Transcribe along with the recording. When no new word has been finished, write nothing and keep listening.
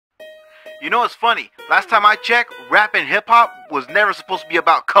You know what's funny? Last time I checked, rap and hip-hop was never supposed to be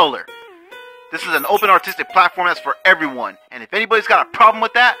about color. This is an open artistic platform that's for everyone. And if anybody's got a problem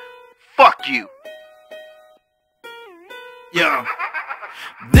with that, fuck you. Yo.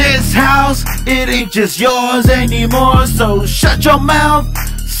 This house, it ain't just yours anymore, so shut your mouth,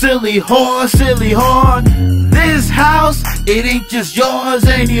 silly whore, silly whore. This house, it ain't just yours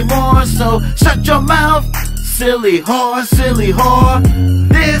anymore, so shut your mouth, silly whore, silly whore.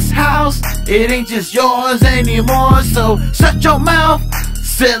 This house, it ain't just yours anymore, so shut your mouth,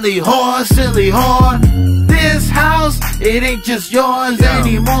 silly whore, silly whore. This house, it ain't just yours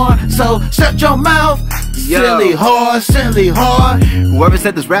anymore, so shut your mouth, silly whore, silly whore. Whoever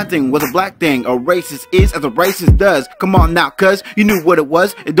said this rap thing was a black thing, a racist is as a racist does. Come on now, cuz you knew what it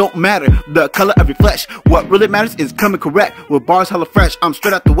was. It don't matter the color of your flesh. What really matters is coming correct with bars hella fresh. I'm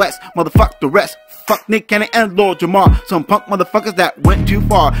straight out the west, motherfuck the rest. Fuck Nick Cannon and Lord Jamar, some punk motherfuckers that went too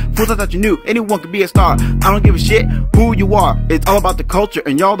far. Fools I thought you knew anyone could be a star. I don't give a shit who you are. It's all about the culture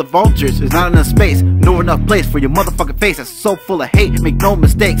and y'all the vultures. There's not enough space, nor enough place for your motherfucking face that's so full of hate. Make no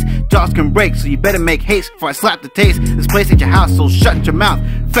mistakes, jaws can break, so you better make haste before I slap the taste. This place ain't your house, so shut your mouth.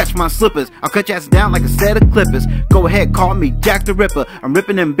 Fetch my slippers, I'll cut your ass down like a set of clippers. Go ahead, call me Jack the Ripper. I'm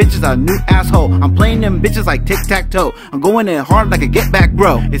ripping them bitches a new asshole. I'm playing them bitches like tic-tac-toe. I'm going in hard like a get back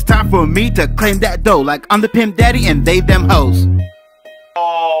bro. It's time for me to claim that dough, like I'm the pimp daddy and they them hoes.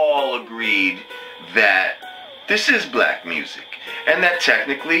 All agreed that this is black music, and that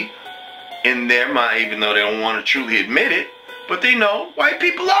technically, in their mind, even though they don't want to truly admit it, but they know white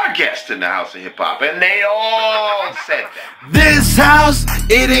people are guests in the house of hip-hop, and they all said that. This house,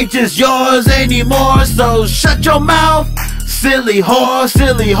 it ain't just yours anymore, so shut your mouth, silly whore,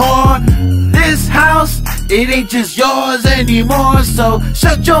 silly whore. This house, it ain't just yours anymore, so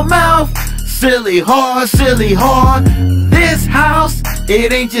shut your mouth, silly whore, silly whore. This house,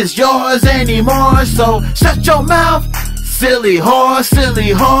 it ain't just yours anymore, so shut your mouth, silly whore, silly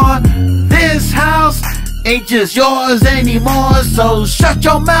whore. This house ain't just yours anymore, so shut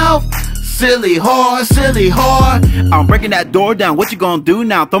your mouth, silly whore, silly whore. I'm breaking that door down, what you gonna do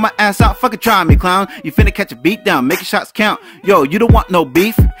now? Throw my ass out, fucking try me, clown. You finna catch a beat down, make your shots count. Yo, you don't want no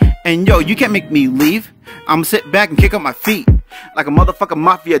beef, and yo, you can't make me leave. I'ma sit back and kick up my feet like a motherfucking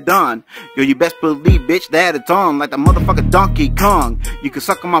mafia don. Yo, you best believe, bitch, that it's on like the motherfucking Donkey Kong. You can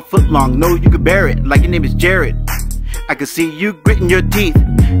suck on my foot long, no, you can bear it like your name is Jared. I can see you gritting your teeth.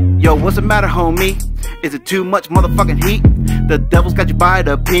 Yo, what's the matter, homie? Is it too much motherfucking heat? The devil's got you by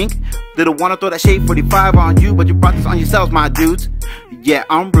the pink. Didn't wanna throw that shade 45 on you, but you brought this on yourselves, my dudes. Yeah,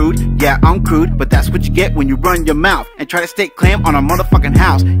 I'm rude, yeah, I'm crude, but that's what you get when you run your mouth and try to stake claim on our motherfucking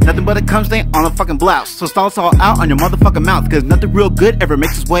house. Nothing but a cum stain on a fucking blouse. So stall us all out on your motherfucking mouth, cause nothing real good ever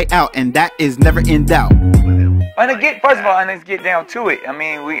makes its way out, and that is never in doubt. First of all, and let's get down to it. I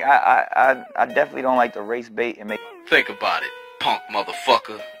mean, I definitely don't like to race bait and make. Think about it, punk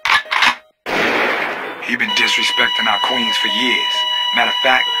motherfucker. You've been disrespecting our queens for years. Matter of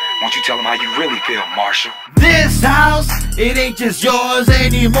fact, why don't you tell them how you really feel, Marshall? This house, it ain't just yours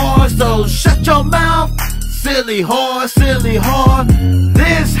anymore, so shut your mouth, silly whore, silly whore.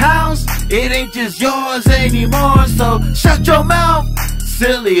 This house, it ain't just yours anymore, so shut your mouth,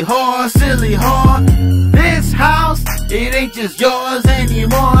 silly whore, silly whore. This house, it ain't just yours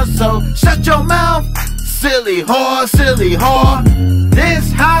anymore, so shut your mouth, silly whore, silly whore.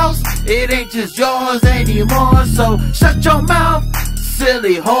 This house, it ain't just yours anymore, so shut your mouth,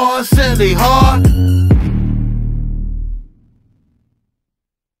 silly whore, silly whore.